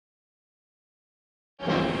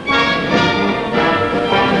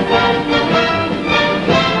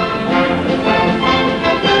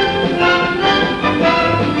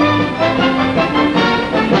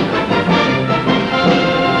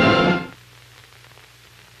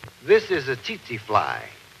This is a tsetse fly,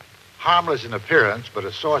 harmless in appearance, but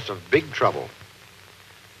a source of big trouble.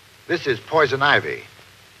 This is poison ivy,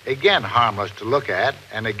 again harmless to look at,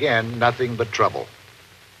 and again nothing but trouble.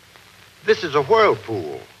 This is a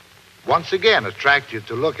whirlpool, once again attractive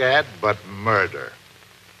to look at, but murder.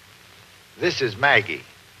 This is Maggie.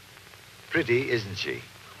 Pretty, isn't she?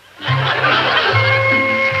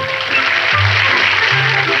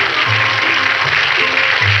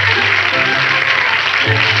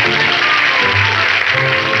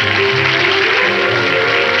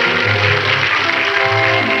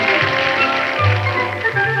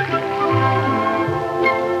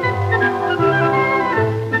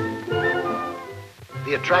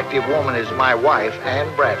 The attractive woman is my wife,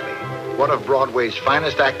 Anne Bradley, one of Broadway's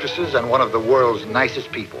finest actresses and one of the world's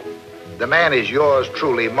nicest people. The man is yours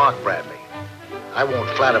truly, Mark Bradley. I won't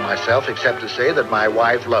flatter myself except to say that my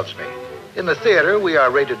wife loves me. In the theater, we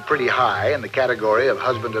are rated pretty high in the category of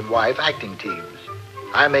husband and wife acting teams.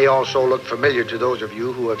 I may also look familiar to those of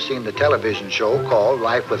you who have seen the television show called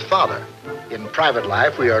Life with Father. In private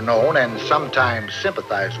life, we are known and sometimes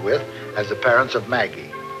sympathized with as the parents of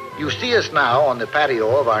Maggie. You see us now on the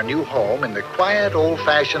patio of our new home in the quiet,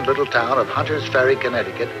 old-fashioned little town of Hunters Ferry,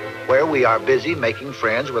 Connecticut, where we are busy making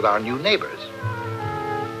friends with our new neighbors.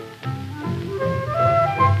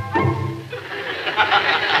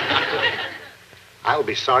 I'll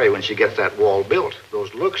be sorry when she gets that wall built.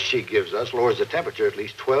 Those looks she gives us lowers the temperature at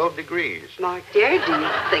least 12 degrees. Mark, dear, do you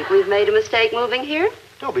think we've made a mistake moving here?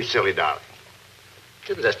 Don't be silly, darling.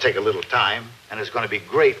 It'll just take a little time, and it's going to be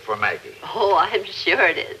great for Maggie. Oh, I'm sure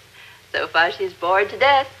it is. So far, she's bored to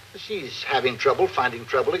death. She's having trouble finding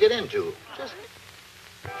trouble to get into.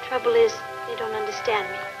 Trouble is, they don't understand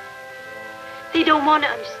me. They don't want to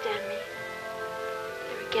understand me.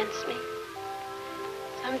 They're against me.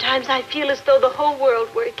 Sometimes I feel as though the whole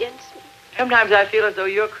world were against me. Sometimes I feel as though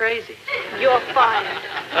you're crazy. You're fired.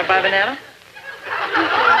 Want to buy a banana?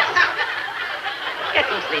 Get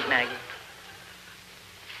some sleep, Maggie.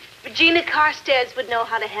 Regina Carstairs would know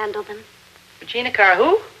how to handle them. Regina Carr,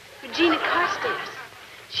 who? Regina Carstairs.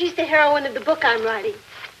 She's the heroine of the book I'm writing.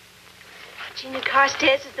 Regina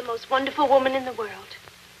Carstairs is the most wonderful woman in the world.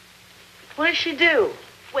 What does she do?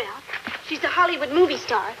 Well, she's a Hollywood movie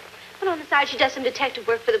star. But on the side, she does some detective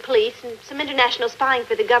work for the police and some international spying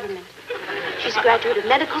for the government. She's a graduate of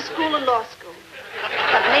medical school and law school.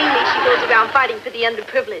 But mainly, she goes around fighting for the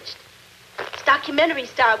underprivileged. It's documentary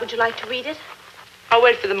style. Would you like to read it? I'll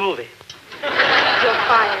wait for the movie. You're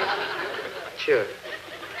fired. Sure.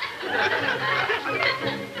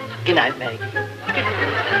 Good night, Maggie.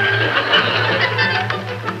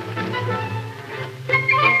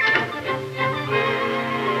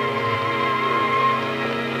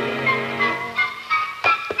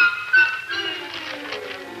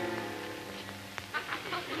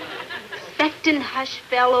 Expectant hush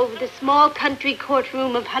fell over the small country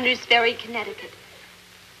courtroom of Hunters Ferry, Connecticut.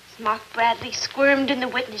 As Mark Bradley squirmed in the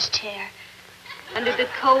witness chair under the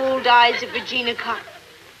cold eyes of Regina Carr.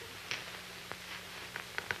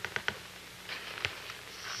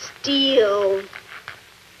 Steel.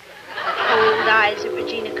 Cold eyes of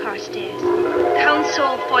Regina Carstairs.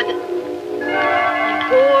 Counsel for the...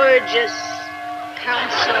 Gorgeous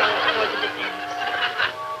counsel for the defense.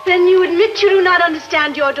 Then you admit you do not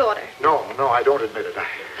understand your daughter? No, I don't admit it.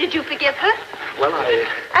 Did you forgive her? Well,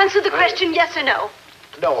 Answer the question, yes or no.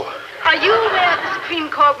 No. Are you aware of the Supreme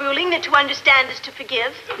Court ruling that to understand is to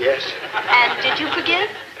forgive? Yes. And did you forgive?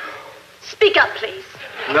 Speak up, please.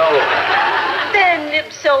 No. Then,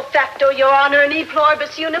 ipso facto, Your Honor, and e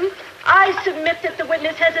pluribus unum, I submit that the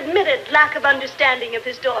witness has admitted lack of understanding of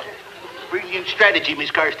his daughter. Brilliant strategy, Miss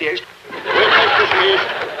Carstairs.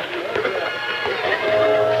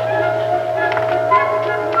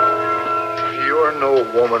 You're no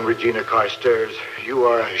woman, Regina Carstairs. You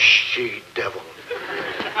are a she-devil.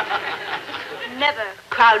 Never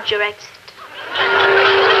crowd your exit.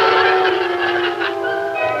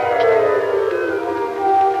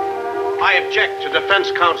 I object to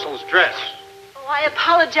defense counsel's dress. Oh, I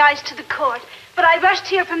apologize to the court, but I rushed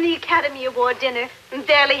here from the Academy Award dinner and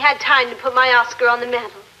barely had time to put my Oscar on the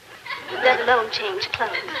mantel, let alone change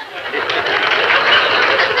clothes.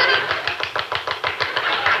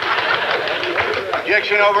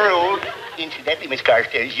 Objection overruled. Incidentally, Miss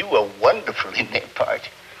Carstairs, you were wonderful in that part.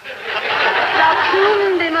 La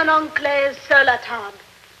plume de mon oncle est sur la table.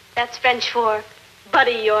 That's French for,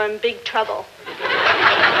 buddy, you're in big trouble.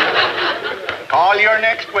 Call your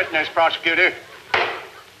next witness, prosecutor.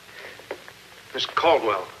 Miss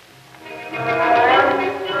Caldwell. How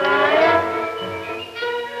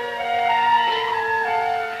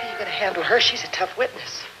are you going to handle her? She's a tough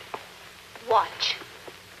witness. Watch.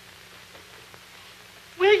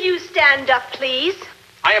 stand up, please?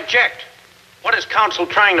 I object. What is counsel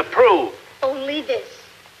trying to prove? Only this.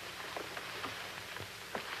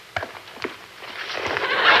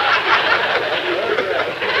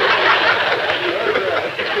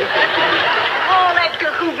 Call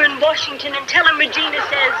Edgar Hoover in Washington and tell him Regina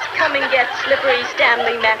says, come and get Slippery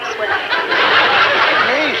Stanley Maxwell.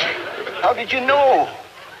 Amazing. How did you know?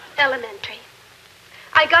 Elementary.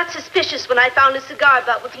 I got suspicious when I found a cigar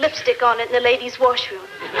butt with lipstick on it in the ladies' washroom.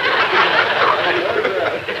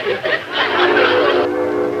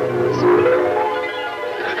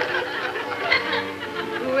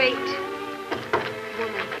 Great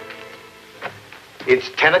woman. It's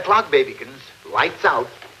 10 o'clock, babykins. Lights out.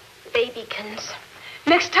 Babykins.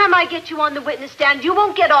 Next time I get you on the witness stand, you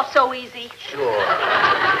won't get off so easy. Sure.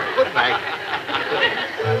 Good night.